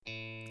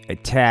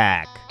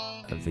Attack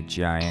of the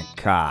Giant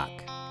Cock,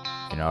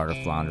 an Art of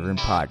Floundering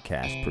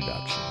podcast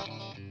production.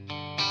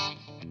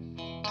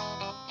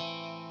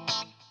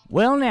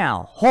 Well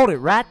now, hold it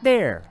right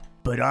there.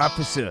 But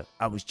officer,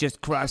 I was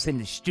just crossing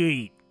the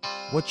street.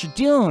 What you're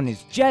doing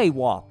is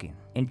jaywalking,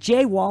 and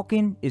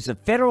jaywalking is a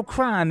federal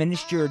crime in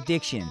this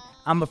jurisdiction.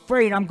 I'm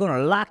afraid I'm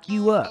gonna lock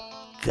you up.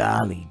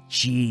 Golly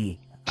gee,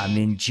 I'm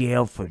in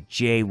jail for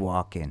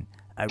jaywalking.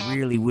 I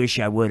really wish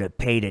I would have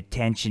paid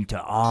attention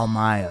to all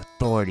my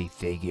authority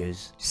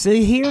figures.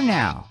 See here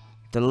now,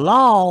 the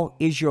law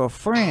is your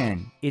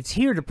friend. It's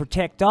here to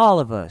protect all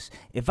of us.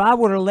 If I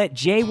were to let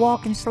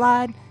jaywalking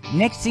slide,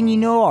 next thing you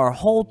know, our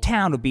whole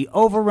town would be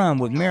overrun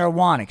with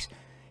marijuanics.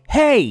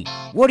 Hey,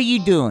 what are you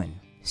doing?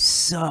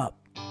 Sup,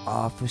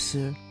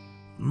 officer?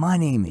 My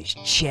name is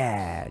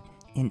Chad,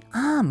 And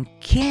I'm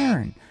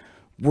Karen.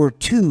 We're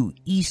two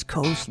East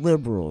Coast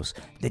liberals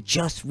that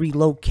just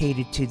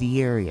relocated to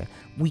the area.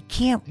 We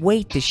can't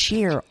wait to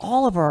share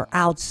all of our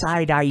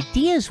outside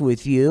ideas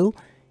with you.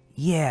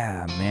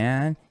 Yeah,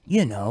 man.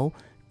 You know,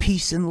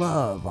 peace and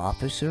love,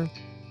 officer.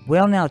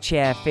 Well now,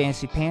 Chad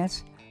Fancy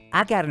Pants,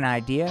 I got an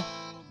idea.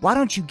 Why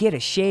don't you get a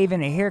shave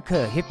and a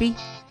haircut, hippie?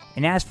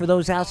 And as for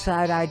those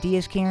outside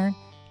ideas, Karen,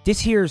 this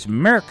here's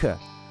America.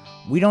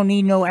 We don't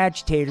need no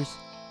agitators.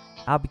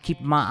 I'll be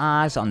keeping my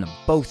eyes on the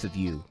both of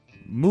you.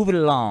 Move it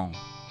along.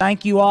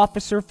 Thank you,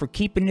 officer, for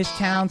keeping this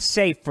town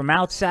safe from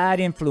outside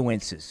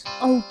influences.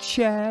 Oh,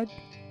 Chad,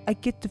 I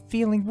get the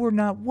feeling we're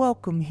not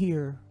welcome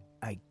here.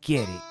 I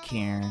get it,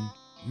 Karen.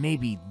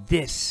 Maybe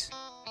this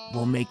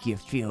will make you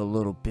feel a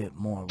little bit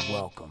more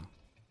welcome.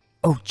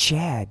 Oh,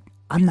 Chad,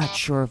 I'm not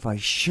sure if I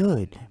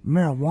should.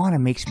 Marijuana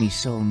makes me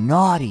so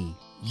naughty.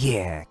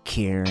 Yeah,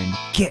 Karen,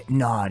 get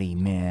naughty,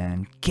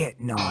 man. Get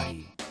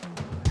naughty.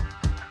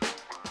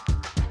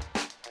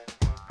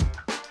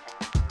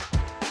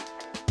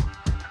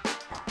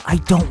 I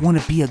don't want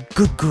to be a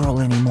good girl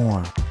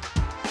anymore.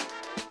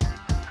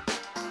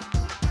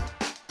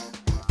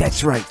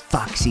 That's right,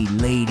 foxy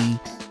lady.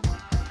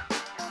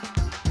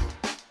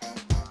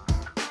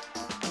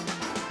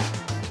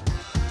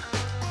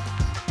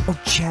 Oh,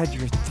 Chad,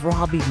 you're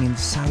throbbing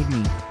inside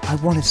me. I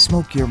want to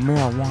smoke your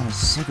marijuana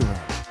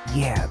cigarette.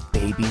 Yeah,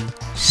 baby.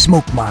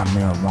 Smoke my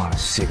marijuana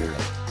cigarette.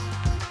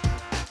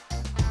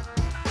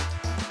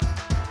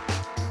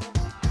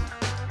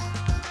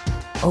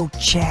 Oh,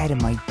 Chad,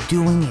 am I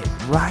doing it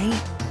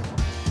right?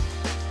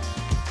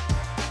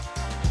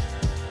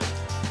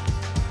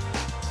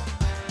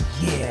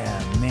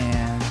 Yeah,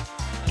 man.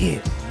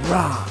 It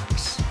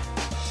rocks.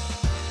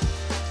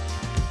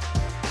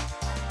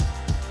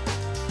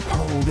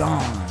 Hold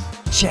on.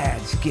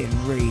 Chad's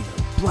getting ready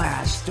to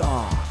blast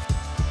off.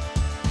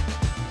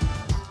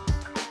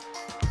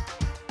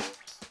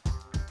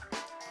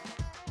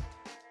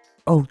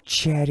 Oh,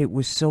 Chad, it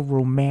was so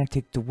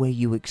romantic the way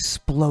you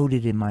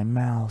exploded in my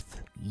mouth.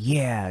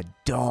 Yeah,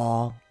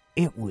 doll.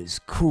 It was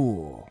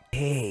cool.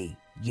 Hey,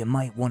 you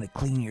might want to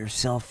clean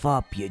yourself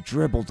up. You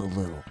dribbled a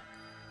little.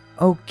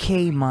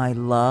 Okay, my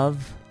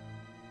love.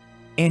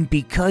 And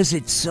because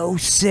it's so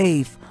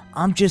safe,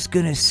 I'm just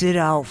gonna sit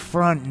out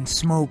front and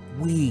smoke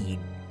weed.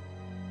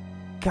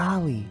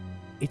 Golly,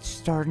 it's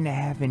starting to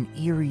have an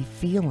eerie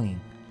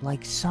feeling,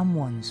 like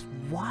someone's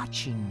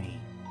watching me.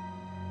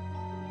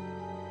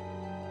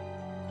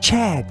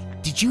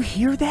 Chad, did you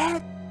hear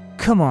that?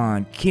 Come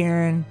on,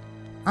 Karen.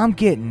 I'm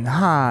getting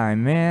high,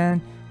 man.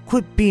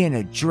 Quit being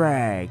a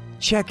drag.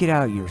 Check it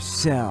out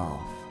yourself.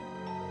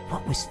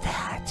 What was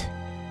that?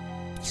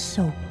 It's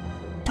so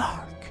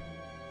dark.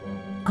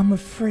 I'm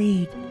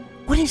afraid.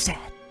 What is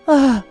that?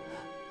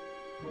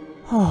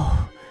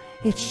 Oh,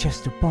 it's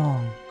just a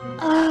bong.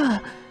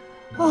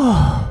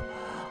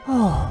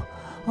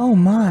 Oh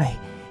my.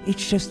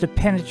 It's just a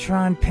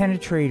Penetron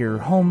Penetrator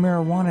home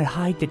marijuana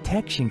high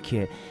detection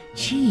kit.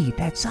 Gee,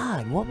 that's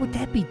odd. What would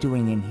that be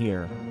doing in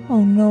here?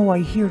 Oh no,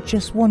 I hear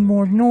just one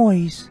more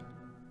noise.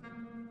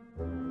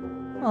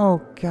 Oh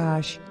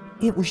gosh,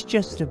 it was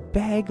just a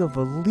bag of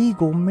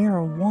illegal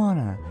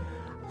marijuana.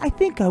 I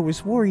think I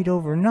was worried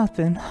over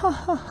nothing. Ha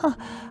ha ha.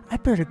 I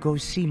better go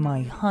see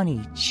my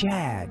honey,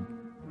 Chad.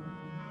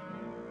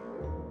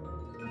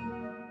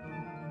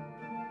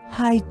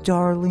 Hi,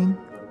 darling.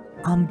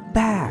 I'm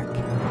back.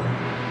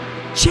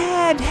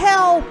 Chad,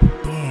 help!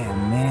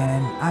 Damn,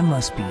 man, I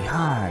must be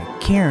high.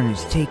 Karen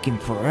is taking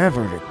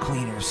forever to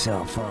clean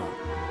herself up.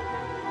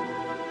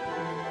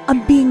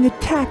 I'm being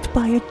attacked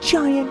by a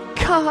giant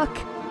cock.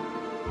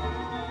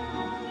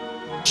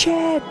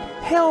 Chad,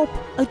 help!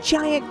 A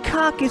giant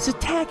cock is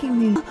attacking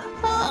me.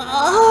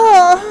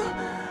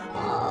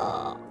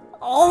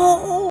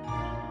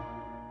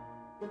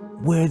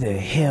 Where the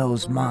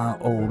hell's my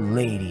old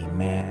lady,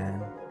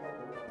 man?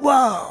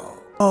 Whoa!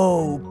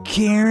 Oh,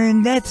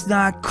 Karen, that's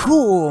not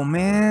cool,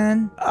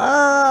 man.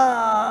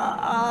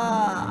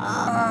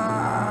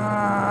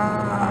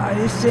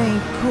 This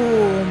ain't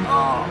cool.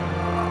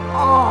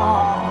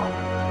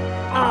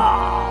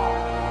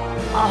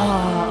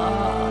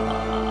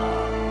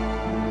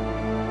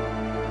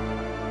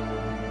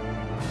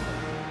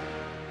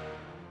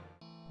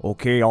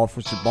 Okay,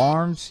 Officer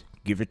Barnes,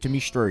 Give it to me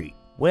straight.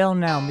 Well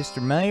now,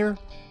 Mr. Mayor,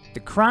 the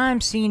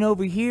crime scene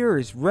over here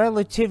is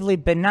relatively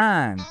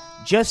benign.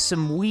 Just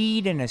some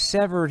weed and a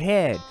severed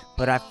head,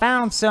 but I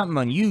found something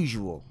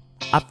unusual.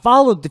 I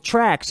followed the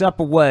tracks up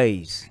a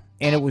ways,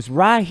 and it was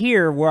right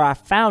here where I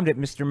found it,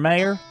 Mr.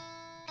 Mayor.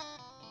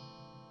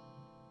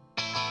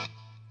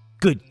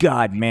 Good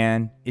God,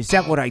 man. Is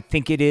that what I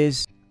think it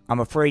is? I'm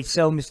afraid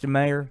so, Mr.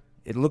 Mayor.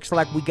 It looks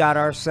like we got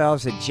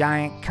ourselves a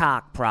giant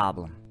cock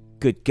problem.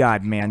 Good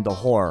God, man, the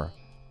horror.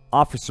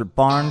 Officer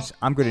Barnes,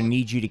 I'm gonna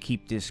need you to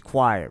keep this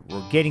quiet.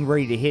 We're getting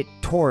ready to hit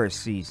tourist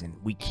season.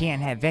 We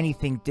can't have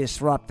anything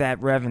disrupt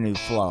that revenue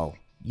flow.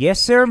 Yes,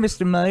 sir,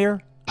 Mr.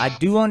 Mayor. I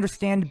do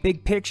understand the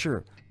big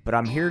picture, but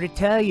I'm here to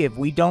tell you, if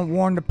we don't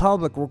warn the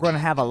public, we're going to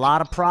have a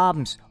lot of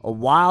problems. A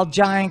wild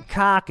giant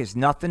cock is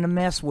nothing to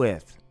mess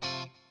with.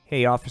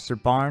 Hey, Officer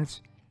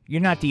Barnes,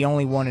 you're not the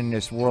only one in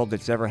this world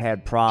that's ever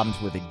had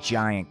problems with a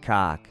giant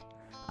cock.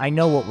 I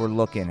know what we're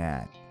looking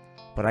at,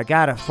 but I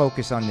gotta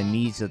focus on the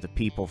needs of the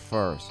people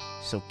first,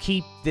 so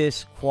keep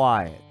this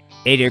quiet.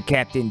 Hey there,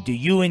 Captain, do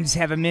Ewins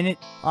have a minute?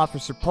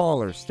 Officer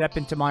Poehler, step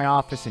into my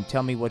office and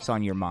tell me what's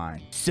on your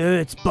mind. Sir,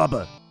 it's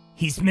Bubba.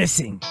 He's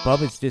missing.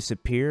 Bubba's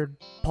disappeared?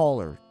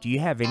 Poehler, do you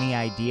have any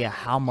idea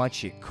how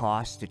much it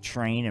costs to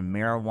train a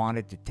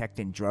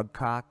marijuana-detecting drug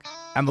cock?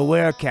 I'm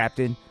aware,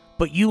 Captain,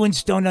 but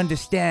Ewins don't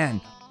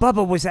understand.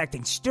 Bubba was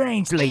acting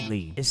strange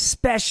lately,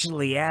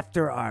 especially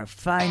after our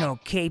final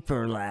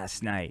caper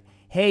last night.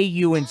 Hey,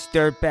 Ewins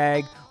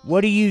dirtbag,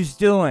 what are yous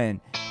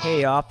doing?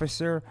 Hey,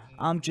 officer,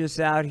 I'm just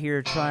out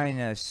here trying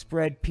to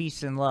spread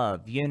peace and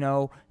love, you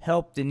know,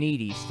 help the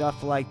needy,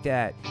 stuff like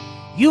that.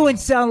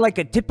 Ewins sound like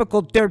a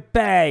typical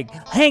dirtbag.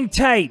 Hang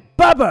tight,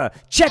 Bubba,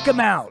 check him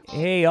out.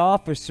 Hey,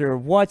 officer,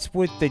 what's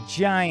with the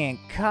giant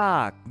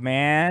cock,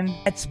 man?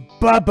 That's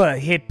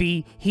Bubba,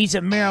 hippie. He's a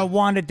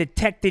marijuana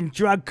detecting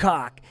drug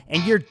cock,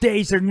 and your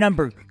days are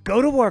numbered.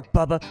 Go to work,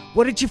 Bubba.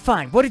 What did you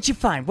find? What did you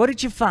find? What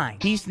did you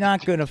find? He's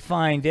not gonna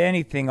find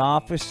anything,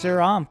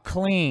 officer. I'm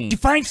clean. Did you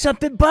find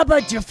something,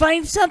 Bubba? Did you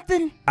find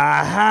something?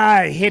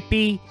 Aha,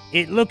 hippie.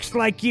 It looks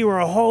like you were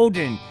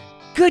holding.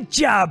 Good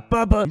job,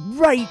 Bubba.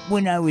 Right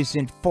when I was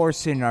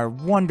enforcing our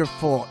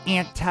wonderful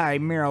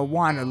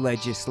anti-marijuana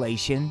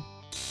legislation.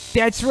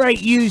 That's right,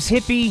 yous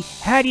hippie.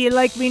 How do you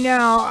like me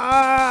now?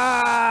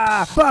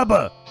 Ah!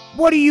 Bubba,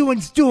 what are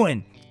Ewins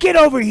doing? Get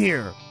over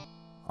here.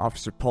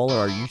 Officer Poehler,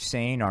 are you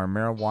saying our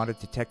marijuana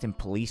detecting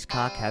police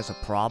cock has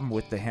a problem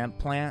with the hemp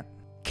plant?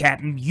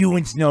 Captain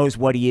Ewins knows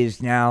what he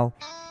is now.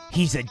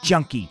 He's a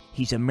junkie.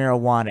 He's a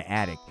marijuana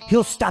addict.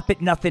 He'll stop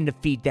at nothing to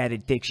feed that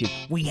addiction.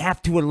 We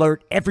have to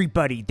alert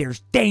everybody.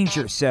 There's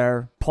danger,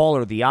 sir.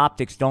 Poehler, the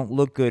optics don't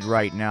look good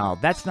right now.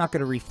 That's not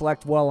going to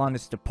reflect well on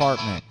this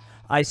department.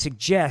 I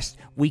suggest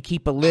we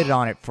keep a lid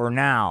on it for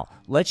now.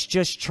 Let's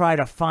just try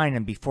to find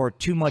him before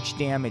too much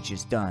damage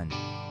is done.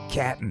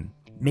 Captain,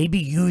 maybe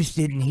yous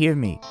didn't hear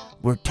me.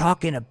 We're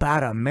talking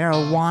about a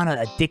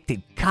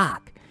marijuana-addicted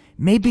cock.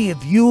 Maybe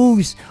if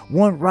yous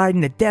weren't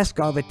riding the desk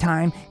all the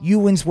time,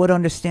 Ewins would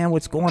understand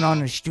what's going on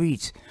in the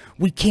streets.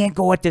 We can't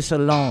go at this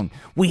alone.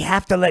 We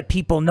have to let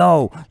people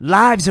know.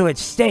 Lives are at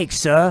stake,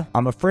 sir.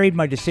 I'm afraid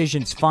my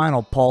decision's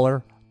final,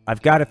 Poehler.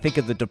 I've got to think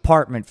of the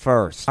department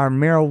first. Our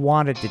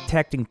marijuana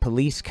detecting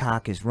police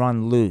cock is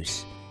run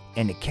loose,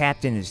 and the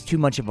captain is too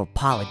much of a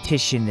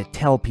politician to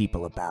tell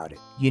people about it.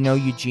 You know,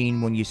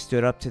 Eugene, when you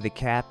stood up to the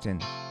captain,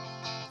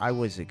 I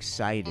was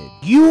excited.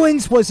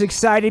 Ewins was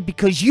excited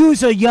because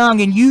yous are young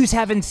and yous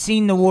haven't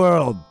seen the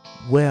world.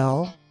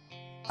 Well,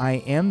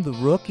 I am the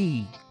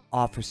rookie,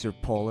 Officer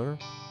Poehler.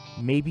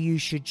 Maybe you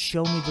should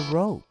show me the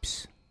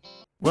ropes.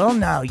 Well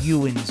now,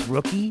 Ewins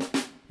rookie.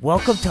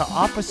 Welcome to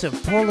Officer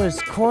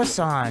Poehler's course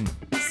on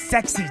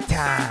Sexy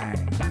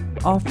Time.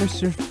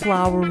 Officer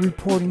Flower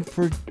reporting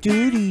for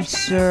duty,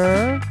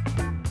 sir.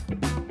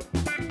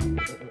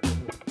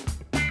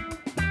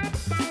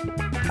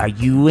 Are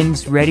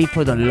Ewins ready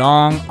for the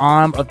long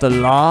arm of the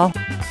law?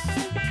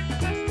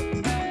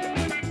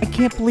 I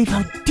can't believe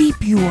how deep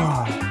you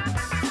are.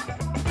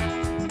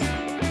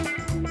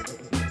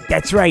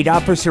 That's right,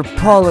 Officer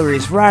Poehler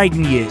is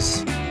riding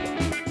yous. I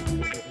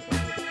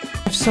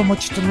have so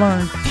much to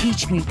learn.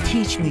 Teach me,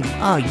 teach me.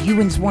 Oh,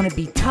 Ewins want to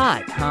be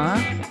taught, huh?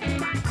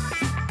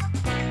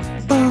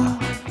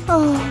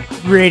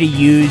 Ready,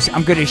 yous.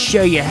 I'm gonna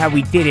show you how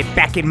we did it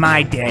back in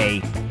my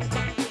day.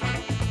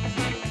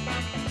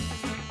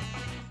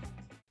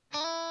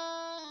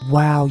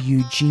 Wow,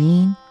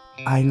 Eugene,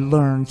 I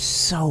learned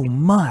so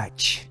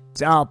much.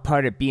 It's all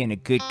part of being a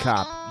good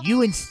cop.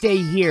 Ewins stay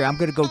here. I'm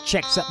gonna go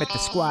check something at the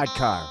squad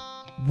car.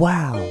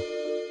 Wow,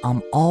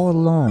 I'm all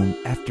alone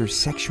after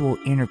sexual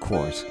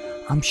intercourse.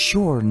 I'm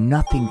sure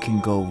nothing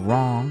can go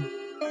wrong.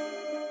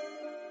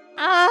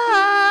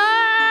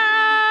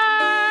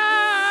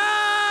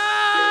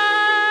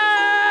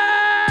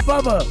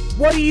 Bubba,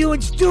 what are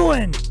Ewins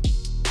doing?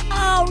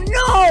 Oh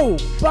no!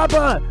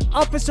 Bubba,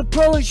 Officer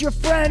Poehler's your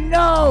friend,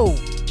 no!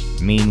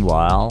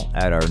 Meanwhile,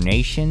 at our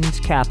nation's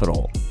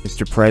capital,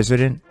 Mr.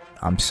 President,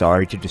 I'm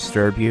sorry to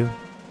disturb you.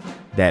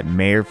 That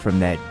mayor from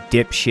that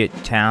dipshit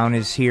town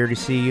is here to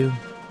see you.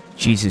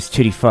 Jesus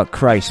titty fuck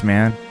Christ,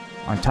 man.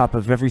 On top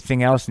of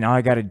everything else, now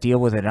I gotta deal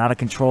with an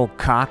out-of-control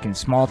cock in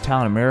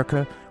small-town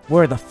America?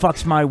 Where the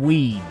fuck's my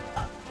weed?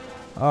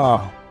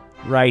 Oh,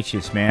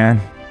 righteous, man.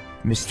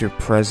 Mr.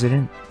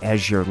 President,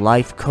 as your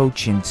life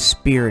coach and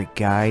spirit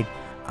guide,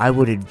 I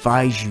would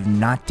advise you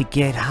not to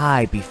get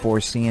high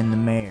before seeing the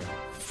mayor.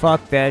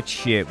 Fuck that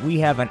shit. We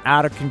have an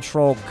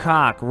out-of-control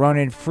cock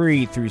running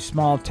free through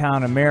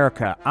small-town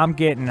America. I'm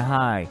getting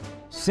high.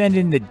 Send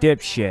in the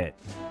dipshit.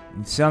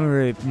 In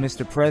summary,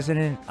 Mr.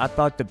 President, I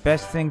thought the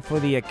best thing for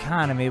the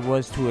economy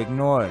was to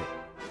ignore it.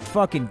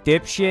 Fucking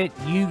dipshit,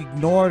 you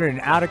ignored an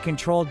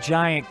out-of-control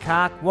giant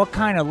cock? What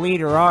kind of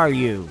leader are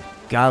you?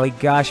 Golly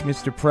gosh,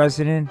 Mr.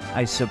 President,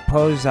 I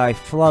suppose I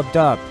flubbed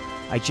up.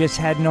 I just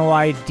had no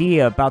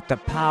idea about the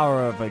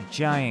power of a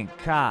giant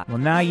cock. Well,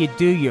 now you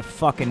do, you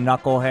fucking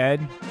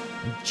knucklehead.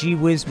 Gee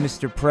whiz,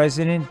 Mr.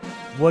 President,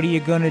 what are you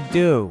gonna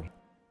do?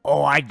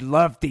 Oh, I'd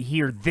love to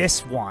hear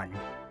this one.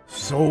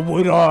 So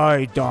would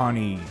I,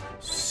 Donnie.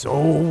 So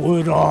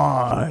would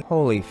I.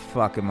 Holy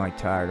fuck, am I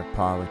tired of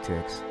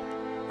politics.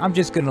 I'm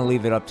just gonna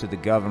leave it up to the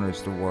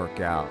governors to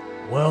work out.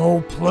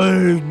 Well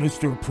played,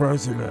 Mr.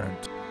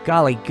 President.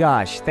 Golly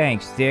gosh,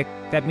 thanks, Dick.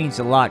 That means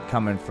a lot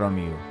coming from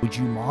you. Would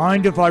you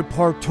mind if I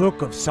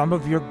partook of some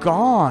of your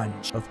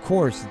ganj? Of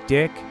course,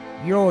 Dick.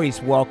 You're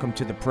always welcome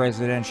to the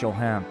presidential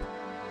hemp.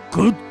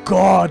 Good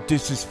God,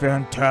 this is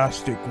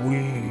fantastic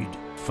weed.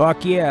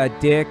 Fuck yeah,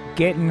 Dick.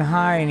 Getting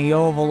high in the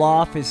Oval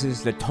Office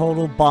is the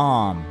total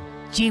bomb.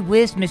 Gee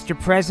whiz, Mr.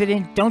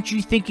 President, don't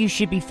you think you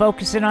should be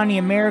focusing on the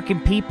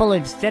American people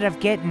instead of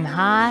getting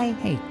high?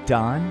 Hey,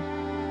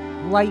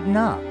 Don, lighten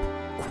up.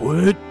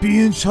 Quit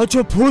being such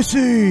a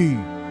pussy!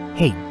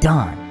 Hey,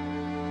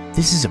 Don,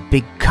 this is a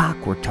big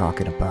cock we're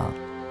talking about.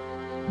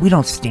 We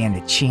don't stand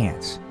a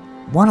chance.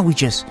 Why don't we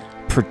just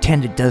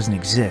pretend it doesn't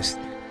exist,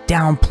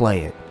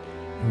 downplay it,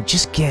 and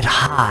just get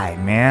high,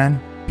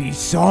 man?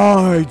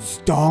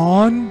 Besides,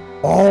 Don,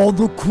 all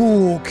the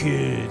cool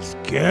kids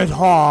get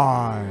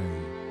high.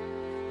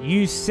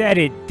 You said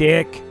it,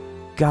 Dick.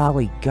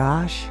 Golly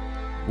gosh,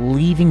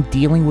 leaving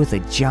dealing with a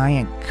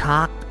giant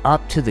cock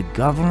up to the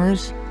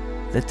governors?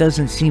 That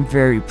doesn't seem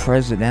very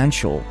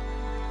presidential.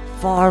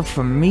 Far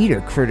from me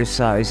to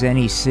criticize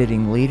any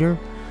sitting leader,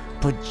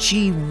 but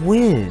gee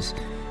whiz,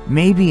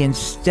 maybe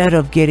instead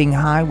of getting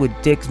high with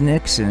Dick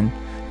Nixon,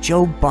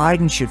 Joe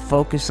Biden should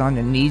focus on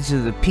the needs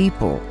of the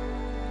people,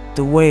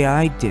 the way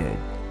I did.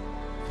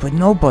 But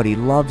nobody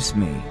loves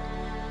me.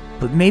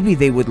 But maybe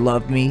they would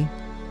love me.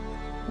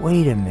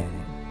 Wait a minute.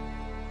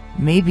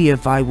 Maybe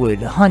if I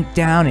would hunt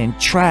down and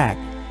track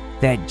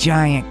that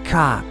giant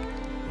cock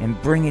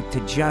and bring it to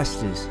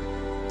justice,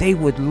 they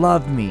would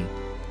love me.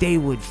 They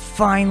would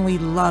finally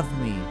love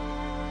me.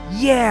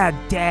 Yeah,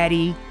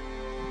 Daddy.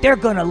 They're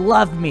gonna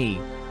love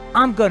me.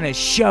 I'm gonna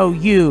show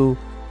you.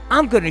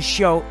 I'm gonna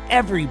show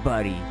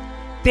everybody.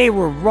 They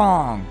were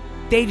wrong.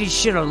 They just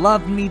should have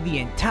loved me the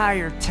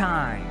entire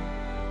time.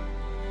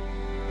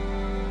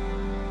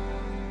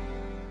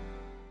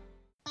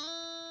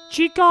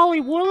 Gee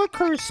golly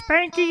willikers,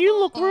 Spanky, you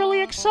look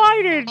really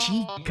excited.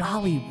 Gee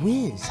golly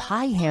whiz.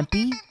 Hi,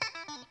 Hempy.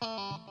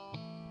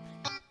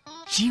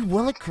 Gee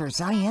willikers,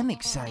 I am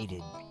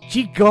excited.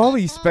 Gee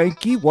golly,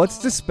 Spanky, what's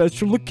the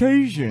special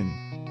occasion?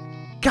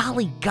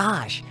 Golly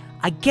gosh,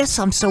 I guess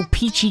I'm so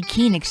peachy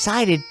keen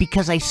excited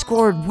because I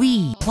scored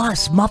weed.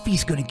 Plus,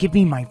 Muffy's gonna give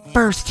me my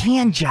first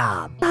hand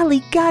job.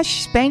 Golly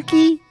gosh,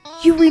 Spanky,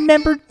 you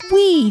remembered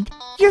weed.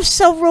 You're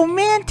so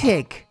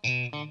romantic.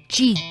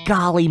 Gee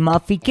golly,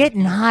 Muffy,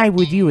 getting high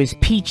with you is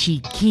peachy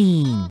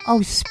keen. Oh,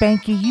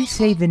 Spanky, you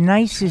say the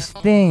nicest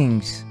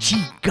things.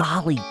 Gee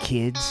golly,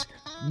 kids.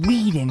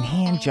 Weed and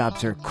hand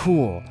jobs are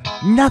cool.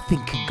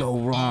 Nothing could go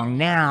wrong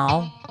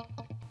now.